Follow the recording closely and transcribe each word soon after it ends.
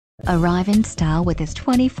Arrive in style with this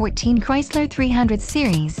 2014 Chrysler 300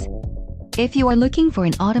 series. If you are looking for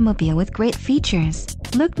an automobile with great features,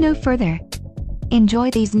 look no further.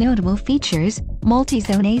 Enjoy these notable features: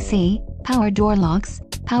 multi-zone AC, power door locks,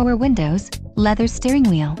 power windows, leather steering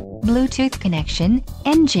wheel, Bluetooth connection,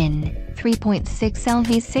 engine, 3.6L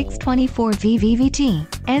V6 24V VVT,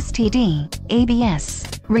 STD, ABS,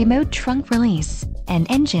 remote trunk release, and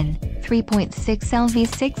engine, 3.6L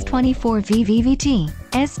V6 24V VVT,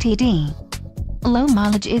 STD. Low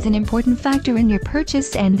mileage is an important factor in your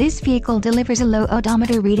purchase, and this vehicle delivers a low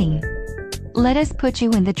odometer reading. Let us put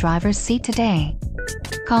you in the driver's seat today.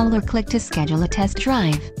 Call or click to schedule a test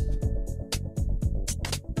drive.